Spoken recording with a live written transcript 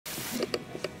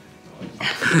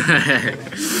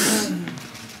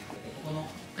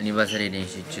アニバーサリー練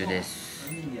習中で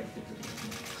す。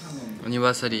アニバ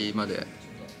ーサリーまで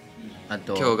あ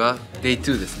と今日がデイ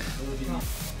2ですね。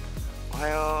おは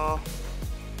よう。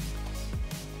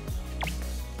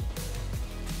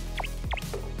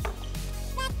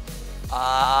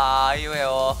あいうえ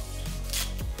よ。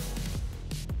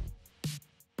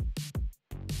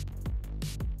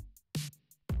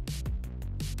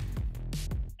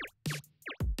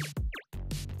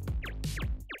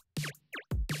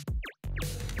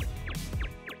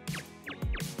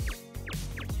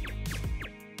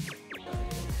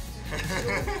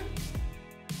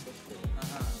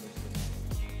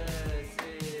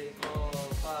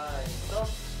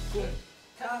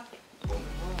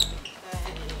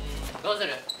どうす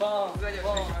る？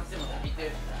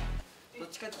どっ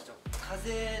ちかっていうと風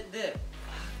でって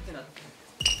なって、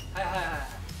はいはいはいはい。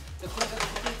これがこ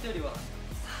っちよりはち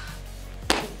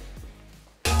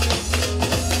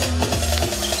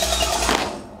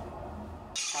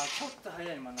ょっと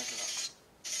早い真ん中が。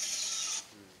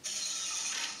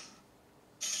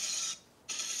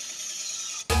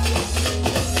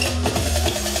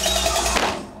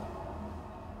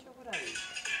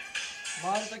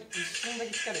回るとき一瞬だ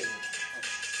け疲れる。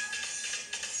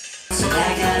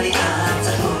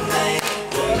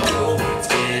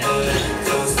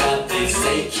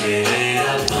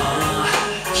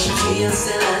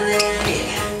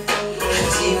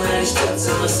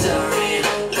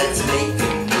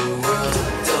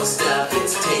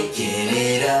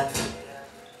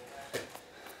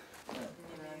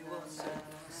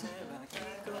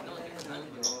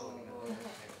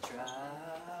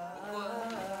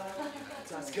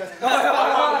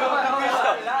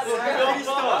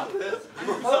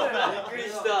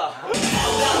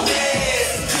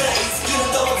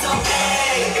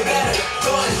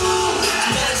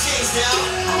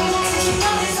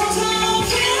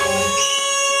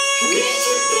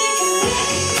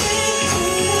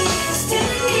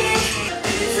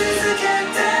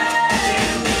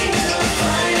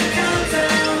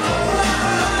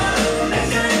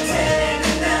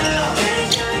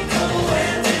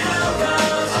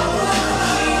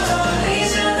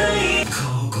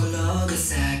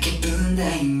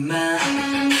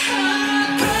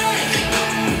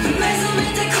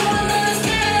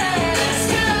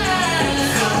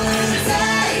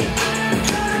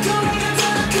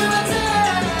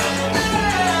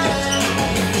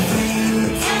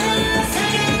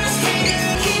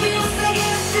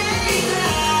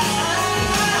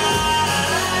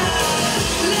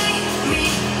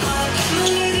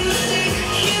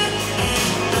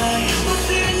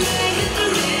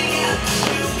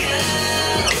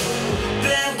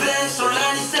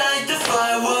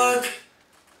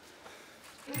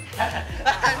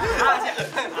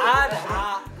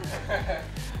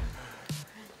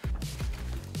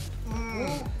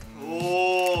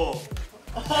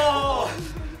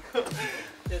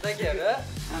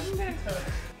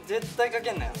絶対か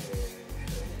けんなよ。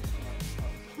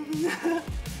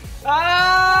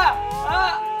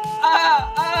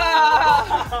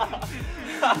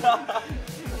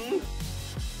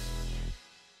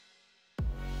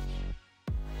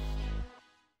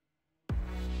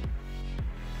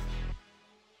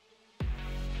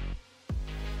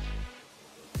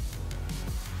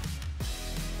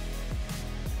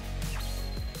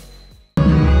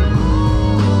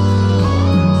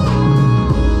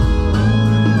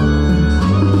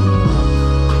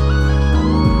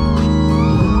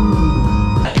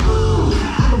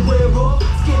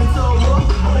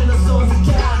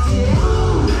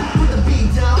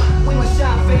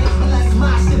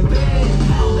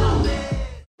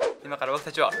今から僕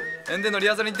たちはエンデのリ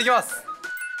ハーサルに行ってきます。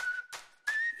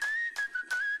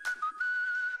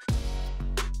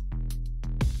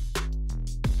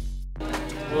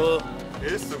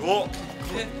すごっ。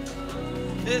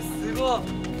すごい。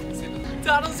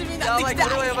楽しみになってきた。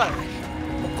これはやばい。も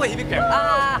う声響くよ。いい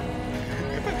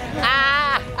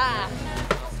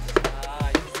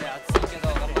ですね。暑いけど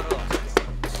頑張ろう。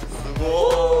すご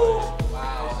お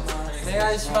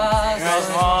願いします。い。お願いし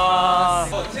ま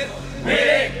す。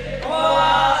こんばん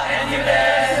は、エンディングで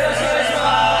す。よろしくお願いしま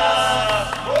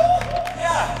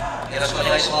す。よろしくお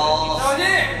願いします。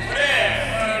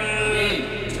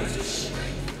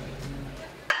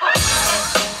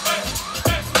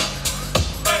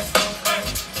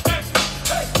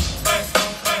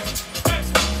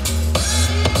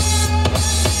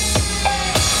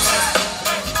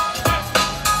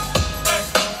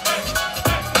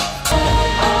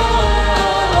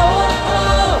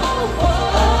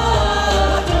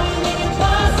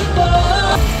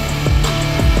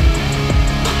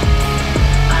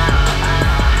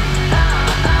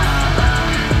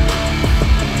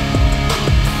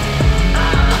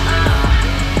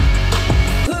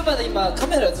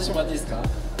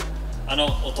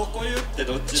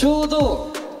ちょう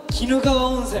ど鬼怒川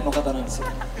温泉の方なんですよ。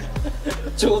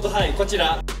ちょうどはいこち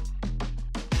ら。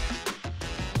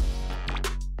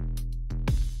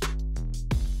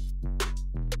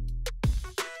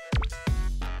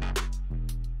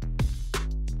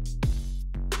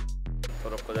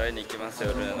トロッコ台に行きます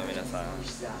よ、ルネの皆さん。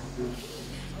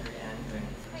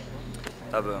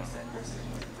多分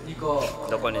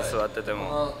どこに座ってて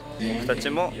も僕たち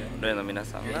もルネの皆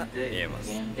さんが見えま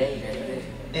す。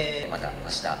また明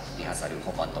日リハーサル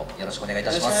本番とよろしくお願いい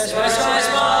たします。よろしくお願いしま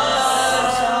す。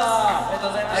ありがと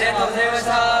うございました。ありがとうございまし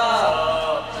た。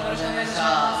よろしくお願いし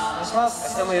ま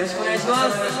す。明日もよろしくお願いします。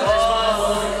よろしくお願いします。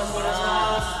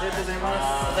ありがとうございま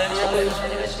す。よろしく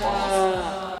お願いしま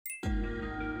す。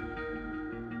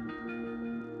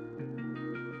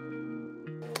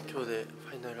今日でフ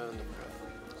ァイナルラウンドから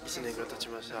1年が経ち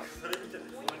ました。お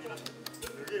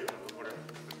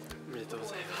めでとうご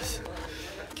ざいます。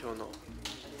今日の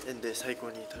エンで最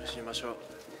高に楽しみましょう。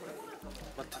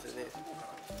待っててね。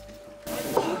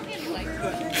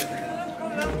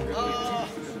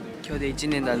今日で1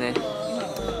年だね。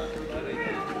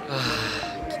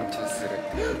緊張する。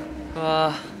わ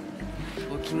あ、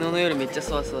昨日の夜めっちゃ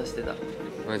そわそわしてた。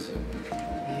マジ？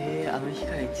あの日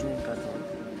から1年かと。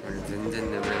俺全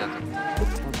然眠れなかっ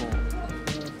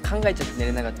た。考えちゃって寝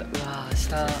れなかった。うわー、明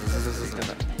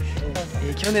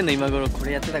日去年の今頃こ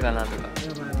れやってたかなとか。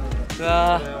う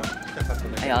わ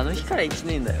ー、あの日から1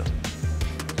年だよ。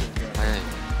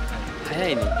早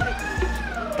いね。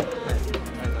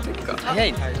早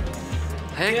いね。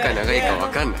早いか長いか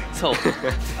分かんない。そう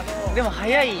でも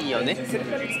早いよね。早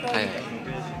い。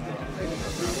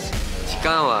時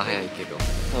間は早いけど。そ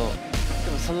う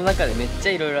でもその中でめっち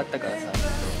ゃいろいろあったからさ、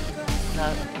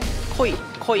濃い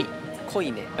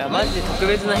ね。いやマジで特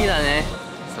別な日だね。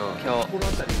そう今日めっ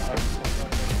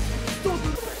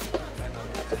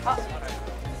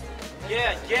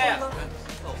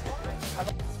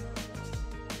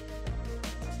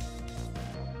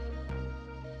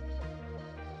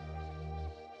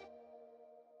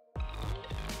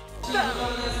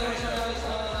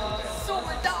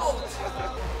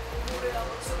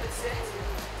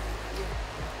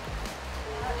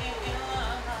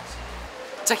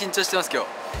ちゃ緊張してます今日。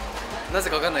なぜ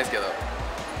かわかんないですけど、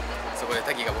そこで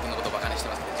タキが僕のことバカにして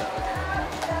ます。緊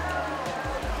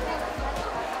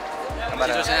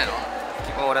張してないの？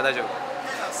もう俺は大丈夫。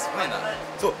すごいな。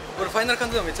そう、俺ファイナルカウ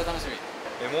ントダウンめっちゃ楽しみ。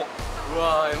う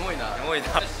わー、エモいな。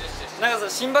なんかさ、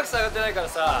心拍数上がってないから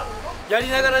さ、やり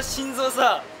ながら心臓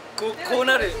さ、こう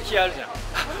なる日あるじゃん。み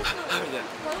たいな。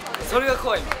それが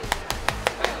怖い今。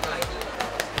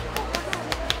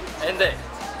エンデイ。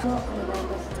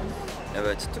や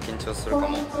ばい、ちょっと緊張するか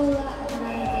も。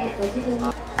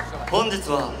本日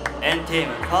はエンティー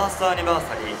ムファーストアニバー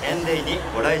サリーエンデイに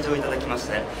ご来場いただきまし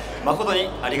て誠に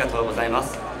ありがとうございま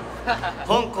す。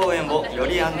本公演をよ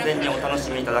り安全にお楽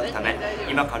しみいただくため、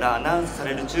今からアナウンスさ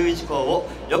れる注意事項を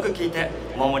よく聞いて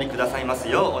お守りくださいます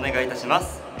ようお願いいたしま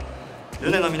す。ル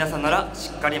ネの皆さんならし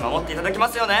っかり守っていただきま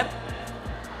すよね。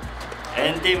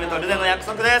エンティームとルネの約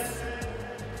束です。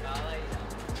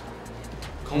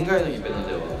今回のイベント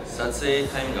では撮影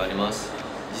タイムがあります。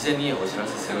事前にお知ら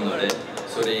せするので、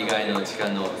それ以外の時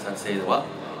間の撮影は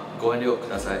ご遠慮く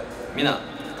ださい。みんな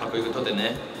かっこよく撮って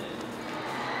ね。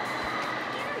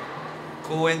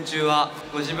公演中は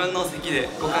ご自分の席で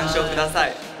ご鑑賞くださ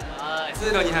い。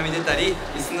通路にはみ出たり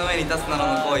椅子の上に立つなど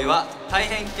の行為は大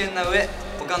変危険な上、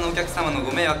他のお客様の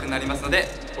ご迷惑になりますので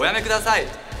おやめください。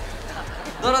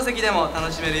どの席でも楽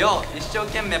しめるよう一生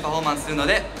懸命パフォーマンスするの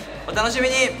でお楽しみ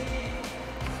に。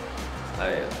は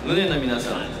い、ルネの皆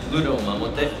さん、ルールを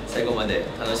守って最後まで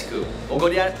楽しく盛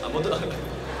り上が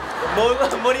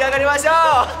りましょ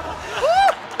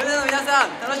う。ルネの皆さん、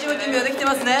楽しむ準備はできて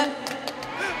ますね。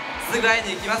すぐ会い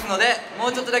に行きますのでも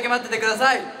うちょっとだけ待っててくだ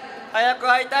さい。早く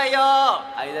会いたいよ。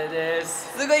会いたいで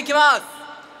す。すぐ行きます。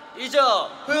以上、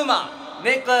フーマン、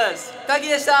ネックス、タキ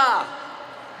でした。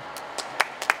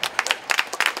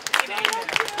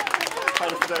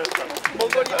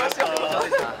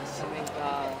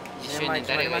一緒に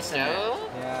誰がしちゃう？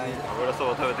油そば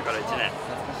食べてから1年。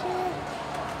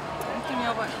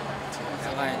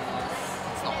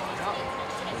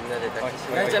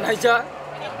泣いちゃう泣いちゃう。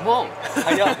もう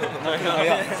早っ。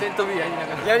セントビー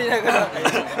やりながら楽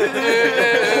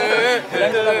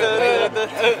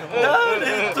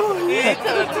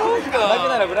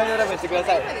ならブランドラブしてくだ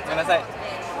さい。ごめんなさい。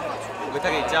歌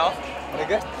でいっちゃおう。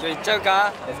今日いっちゃう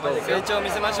か。成長見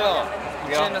せましょ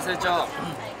う。1年の成長。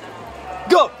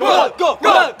ゴーゴーゴーゴ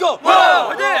ーゴーゴー。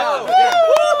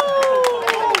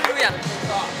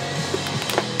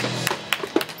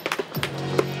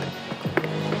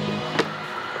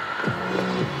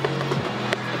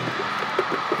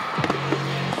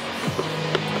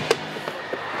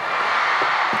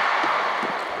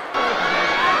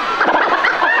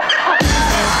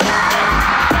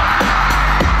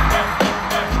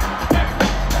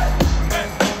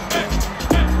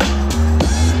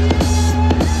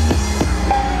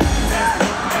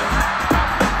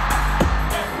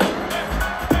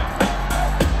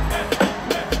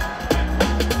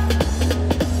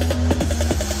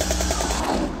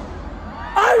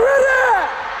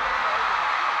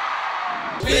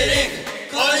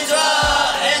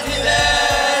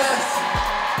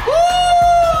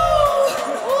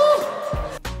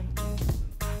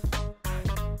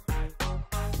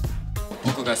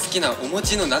僕が好きなお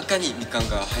餅の中にみかん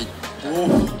が入って一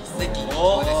石二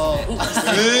鳥です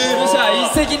ね。よっしゃ、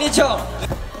一石二鳥。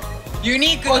ユ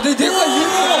ニークあ、でかいユニー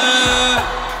ク。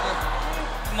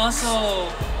うまそう。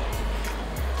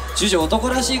主女男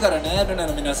らしいからね、ルナ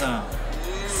の皆さん。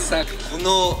さあ、こ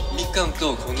のみかん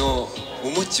とこのお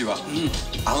餅は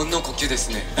あうんの呼吸です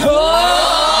ね。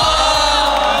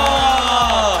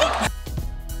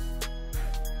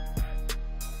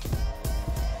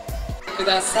く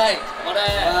ださい。これ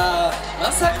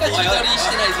まさか自撮りし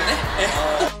てないですよね。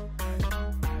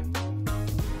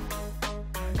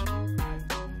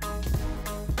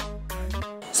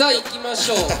さあ行きま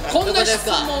しょう。こんな質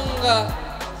問が。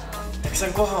たくさ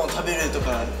んご飯を食べると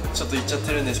かちょっと言っちゃっ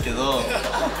てるんですけど、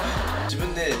自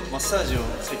分でマッサージを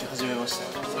最近始めました。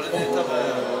それで多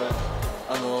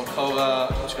分顔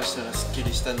がもしかしたらすっき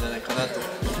りしたんじゃないかなと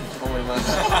思いま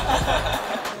す。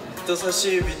人差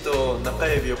し指と中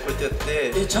指をこうやってや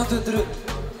って、ちゃんとやってる。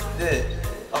で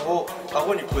顎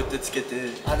にこうやってつけ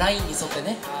て、ラインに沿って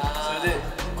ね。それで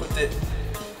こうやって、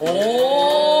お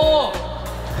お。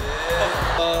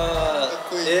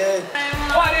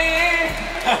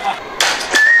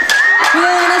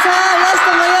皆さん、ラス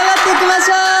ト盛り上がっていきまし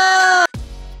ょう。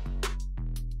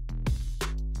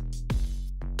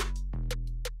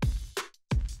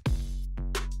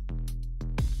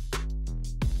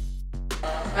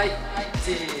はい、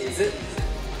チーズ。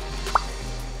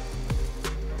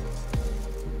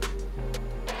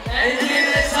エンディング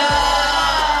でした。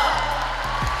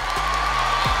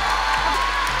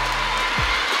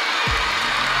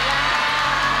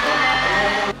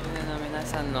胸の皆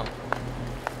さんの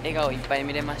笑顔いっぱい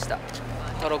見れました。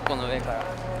トロッコの上から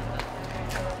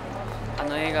あ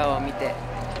の笑顔を見て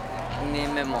2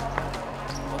年目も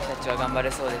僕たちは頑張れ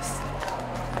そうです。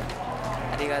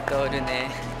ありがとうル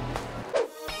ネ。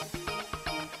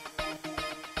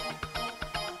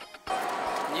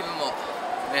2部も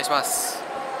お願いします。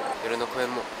夜の公演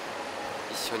も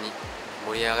一緒に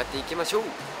盛り上がっていきましょう。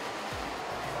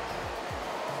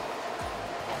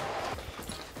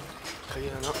影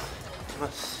穴いき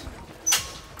ます。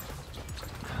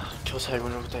今日最後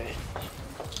の舞台、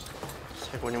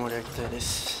最後に盛り上げたいで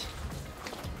す。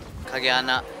影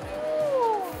穴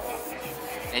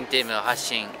エンテーム発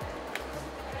信。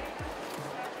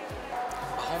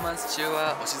パフォーマンス中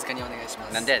はお静かにお願いしま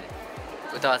す。なんでやね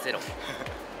ん、歌わせろ。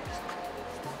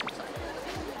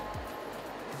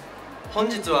本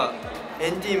日はエ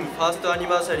ンティームファーストアニ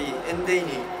バーサリーエンデイに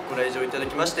ご来場いただ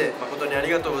きまして誠にあり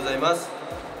がとうございます。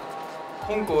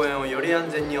本公演をより安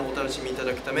全にお楽しみいた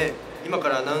だくため、今か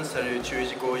らアナウンスされる注意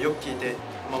事項をよく聞いて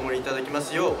お守りいただきま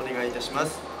すようお願いいたしま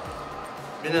す。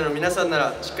ルネの皆さんな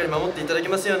らしっかり守っていただけ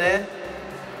ますよね。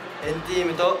エンティー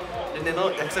ムとルネ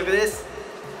の約束です。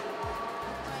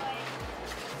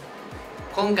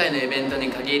今回のイベントに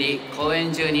限り公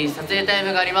演中に撮影タイ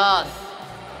ムがあります。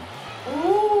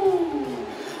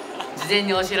事前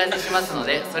にお知らせしますの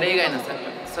で、それ以外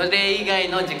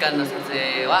の時間の撮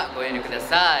影はご遠慮くだ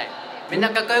さい。みんな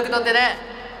かっこよく撮って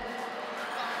ね。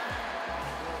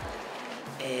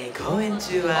公演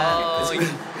中は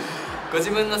ご自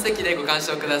分の席でご鑑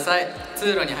賞ください。通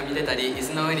路にはみ出たり椅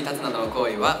子の上に立つなどの行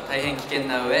為は大変危険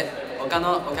な上、他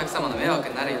のお客様の迷惑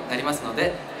になりますの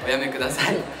でおやめくださ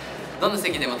い。どの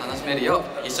席でも楽しめるよ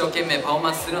う一生懸命パフォー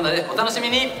マンスするのでお楽しみ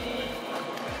に。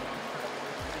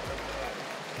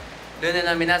ルネ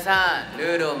の皆さん、ル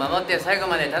ールを守って最後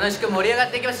まで楽しく盛り上が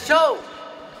っていきましょ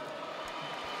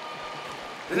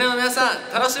ルネの皆さん、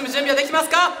楽しむ準備はできます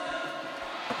か？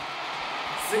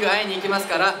すぐ会いに行きます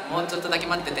から、もうちょっとだけ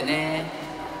待っててね。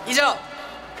以上、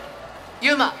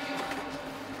ユーマ、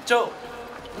ジョー、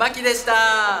マキでし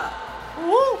た。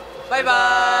バイ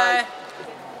バイ。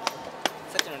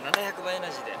さっきの700倍エナ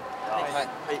ジーで、はい、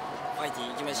ファイティー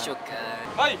行きましょうか。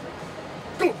はい。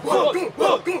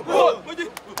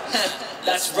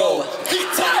Let's roll. Big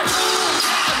time.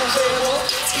 I'm a werewolf.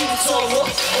 Skin soul.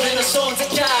俺の存在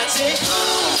価値。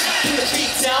Put the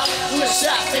beat down. Put a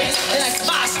shot fans. And I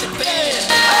smash the band.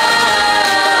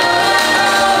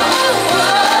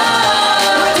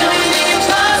 We're doing the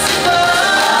impossible.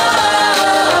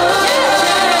 Yeah.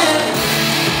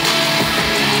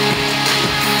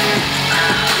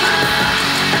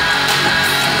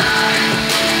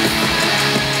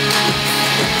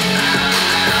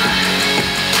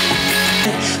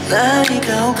 何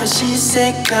かおかしい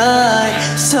世界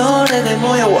それで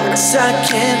も弱く叫ん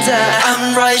だ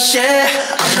I'm right here,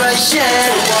 I'm right here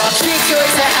Big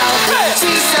choice to help me 小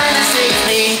さな save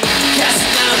me Cause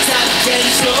now time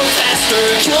getting so faster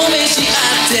共鳴し合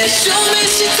って証明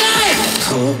したい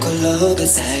心が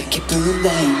叫ぶんだ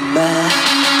今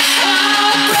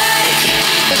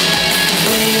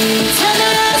When ただ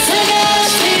探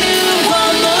してる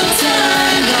One more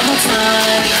time, one more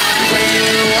time When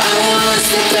I wanna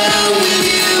step out with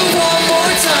you One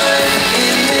more time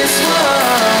in this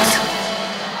world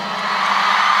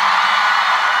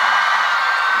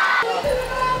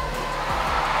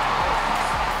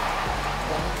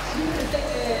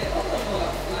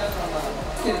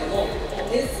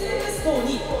SNS 等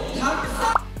にたく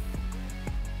さん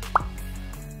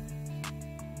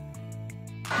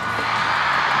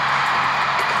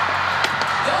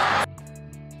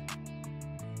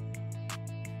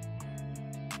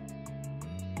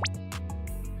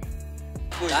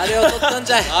あれを取ったん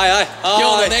じゃい今日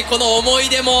のねこの思い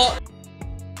出も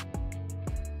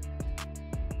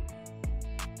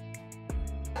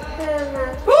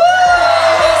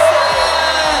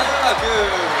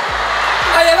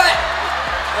あやばい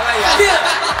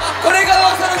これが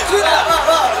その空だ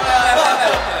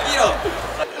いいの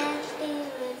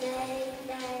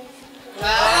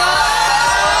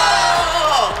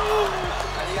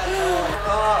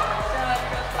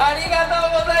ありがと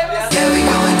うございます Yeah, we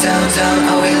going downtown,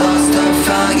 oh we lost our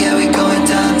fun Yeah, we going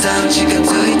downtown,近づ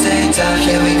いていた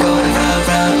Yeah, we going round,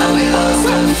 round, oh we lost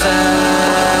our fun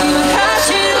今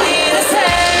走り出せ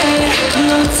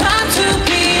No time to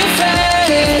be afraid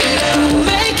運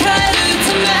命変える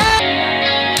ため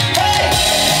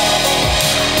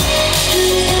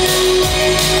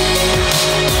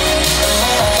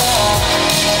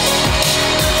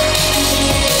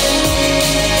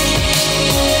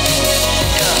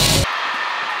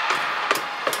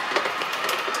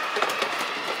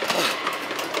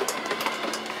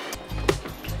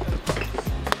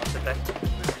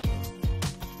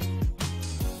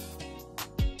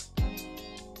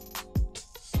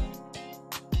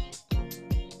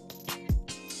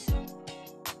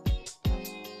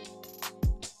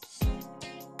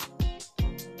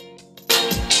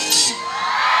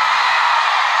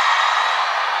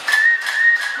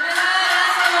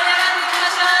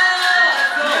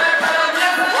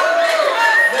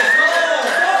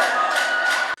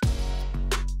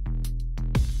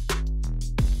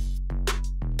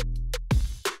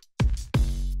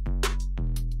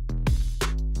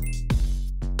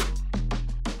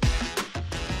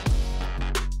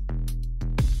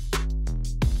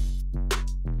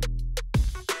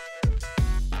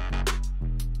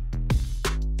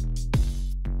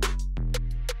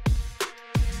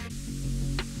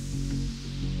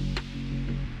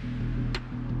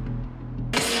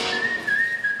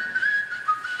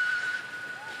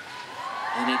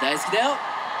ね大好きだよ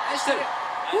愛してる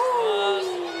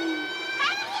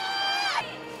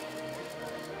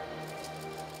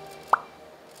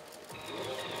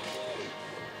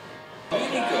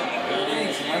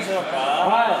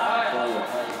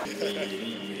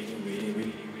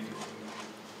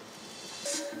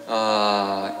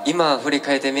今振り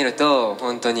返ってみると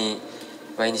本当に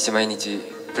毎日毎日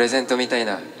プレゼントみたい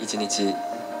な一日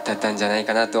だったんじゃない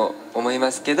かなと思い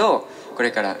ますけどこ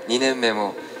れから2年目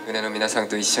も胸の皆さん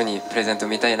と一緒にプレゼント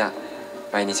みたいな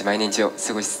毎日毎日を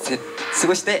過ご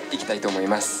していきたいと思い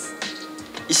ます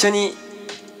一緒に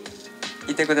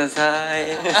いてください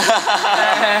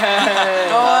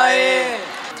かわい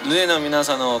いルネの皆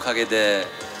さんのおかげで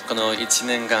この1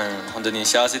年間本当に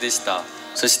幸せでした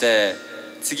そして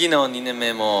次の2年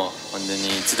目も本当に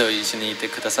ずっと一緒にいて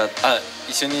くださ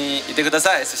一緒にいてくだ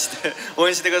さいそして応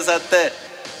援してくださっ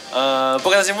て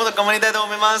僕たちもっと頑張りたいと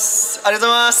思いますありがとう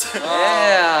ございます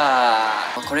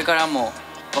これからも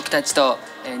僕たちと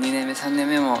2年目3年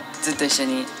目もずっと一緒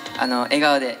に笑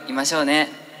顔でいましょうね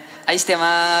愛して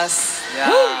ます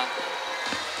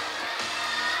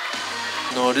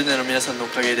ルネの皆さんのお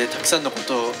かげでたくさんのこ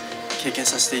とを経験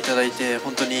させていただいて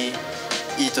本当に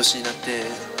いい年になって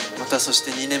またそし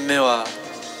て2年目は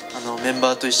メン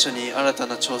バーと一緒に新た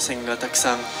な挑戦がたく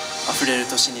さんあふれる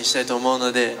年にしたいと思う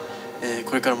ので、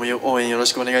これからも応援よろ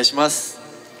しくお願いします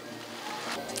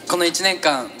この1年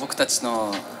間僕たち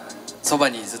のそば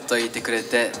にずっといてくれ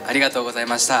てありがとうござい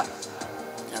ました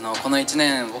この1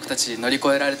年僕たち乗り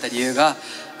越えられた理由が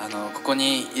ここ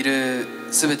にいる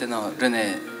全てのル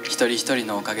ネ一人一人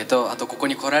のおかげとあとここ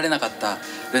に来られなかった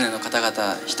ルネの方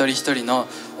々一人一人の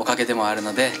おかげでもある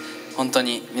ので本当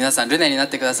に皆さんルネになっ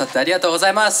てくださってありがとうござ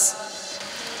います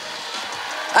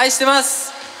愛してま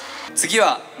す次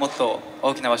はもっと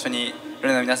大きな場所にル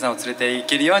ネの皆さんを連れて行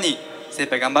けるように精一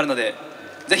杯頑張るので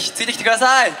ぜひついてきてくだ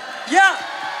さい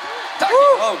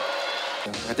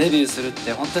デビューするっ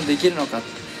て本当にできるのか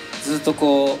ずっと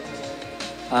こう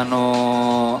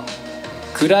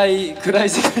暗い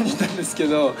世界にいたんですけ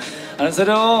ど、そ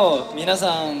れを皆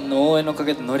さんの応援のおか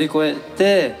げで乗り越え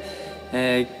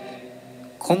て、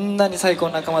こんなに最高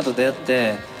の仲間と出会っ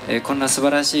て、こんな素晴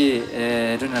らしい、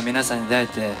ルナの皆さんに出会え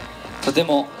てとて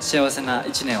も幸せな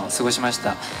1年を過ごしまし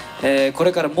た。こ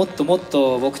れからもっともっ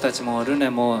と僕たちもルネ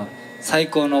も最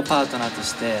高のパートナーと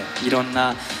していろん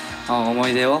な思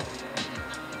い出を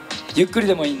ゆっくり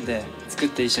でもいいんで作っ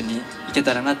て一緒にいけ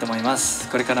たらなと思います。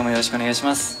これからもよろしくお願いし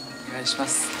ます。お願いしま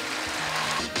す。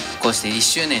こうして1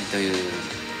周年という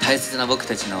大切な僕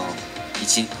たちの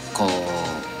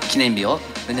記念日を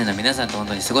ルネの皆さんと本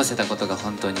当に過ごせたことが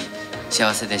本当に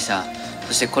幸せでした。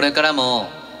そしてこれからも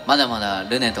まだまだ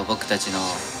ルネと僕たちの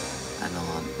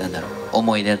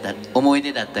思い出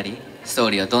だったりストー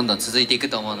リーはどんどん続いていく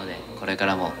と思うので、これか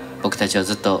らも僕たちを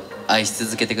ずっと愛し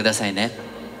続けてくださいね。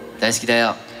大好きだ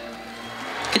よ。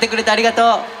来てくれてありがとう。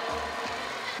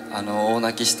大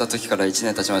泣きした時から1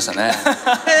年経ちましたね。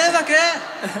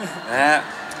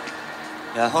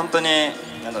いや本当に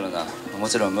なんだろうな、も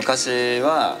ちろん昔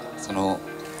は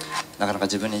なかなか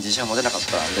自分に自信を持てなかっ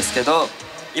たんですけど、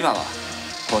今は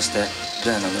こうして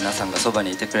ルネの皆さんがそば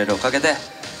にいてくれるおかげで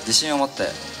自信を持って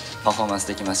パフォーマンス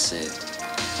できますし、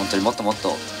本当にもっともっ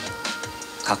と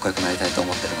かっこよくなりたいと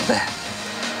思ってるので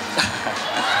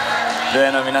ル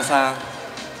ネの皆さん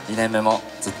2年目も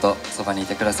ずっとそばにい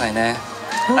てくださいね。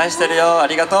愛してるよ。あ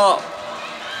りがとう。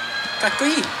かっこい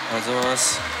い。ありがとうございま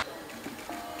す。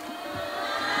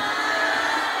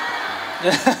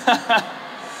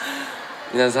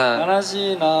皆さん悲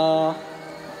しいな。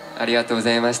ありがとうご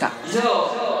ざいました。以上、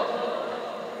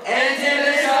NTM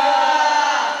でした。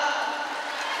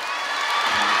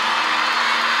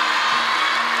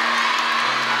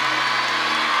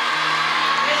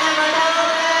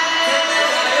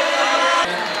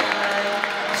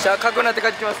じゃあかっこよくなって帰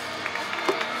ってきます。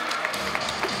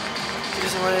お疲れ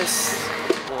様です。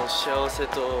もう幸せ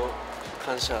と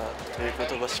感謝という言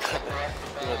葉しか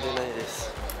今出ないで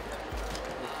す。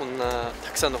こんなた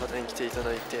くさんの方に来ていた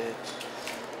だいて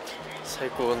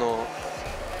最高の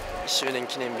1周年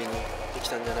記念日にでき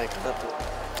たんじゃないかなと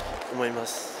思いま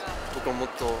す。僕はもっ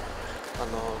と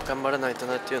頑張らないと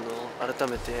なっていうのを改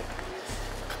めて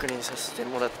確認させて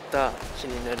もらった日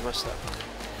になりました。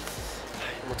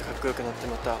もっとかっこよくなって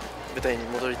また舞台に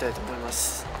戻りたいと思いま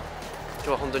す。今日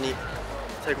は本当に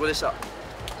最高でした。お疲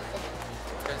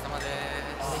れ様で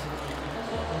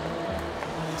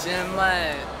す。1年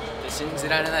前で信じ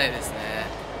られないですね。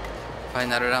ファイ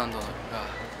ナルラウンドが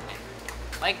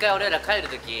毎回俺ら帰る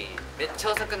ときめっち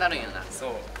ゃ遅くなるんよな。そ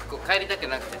うこう帰りたく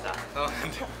なくてさ。そうなんだ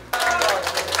よ。あ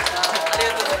り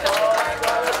がとうございま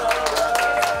す。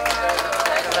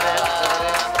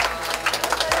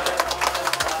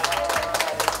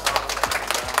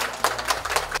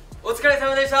お疲れ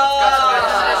様でした。1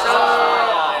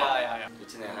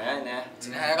年早いね。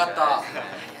1年早かった。で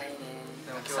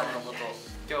も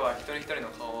今日は一人一人の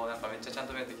顔をなんかめっちゃちゃん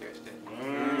と見えた気がして、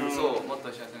そうもっと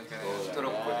幸せになってト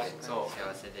ロッコでそう幸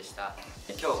せでした。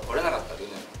今日来れなかったル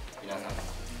ネの皆さん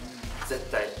絶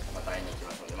対また会いに行き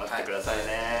ますので待ってください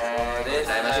ね。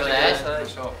会いましょうね。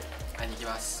会いに行き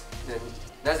ます。で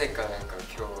なぜかなんか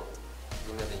今日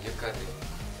みんなで床で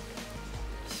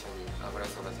一緒に油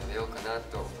そば食べようかな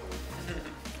と思って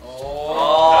お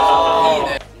ーいい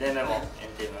ね。2年目も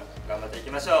&ティーム頑張っていき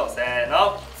ましょう。せー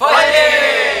の、ファイティング。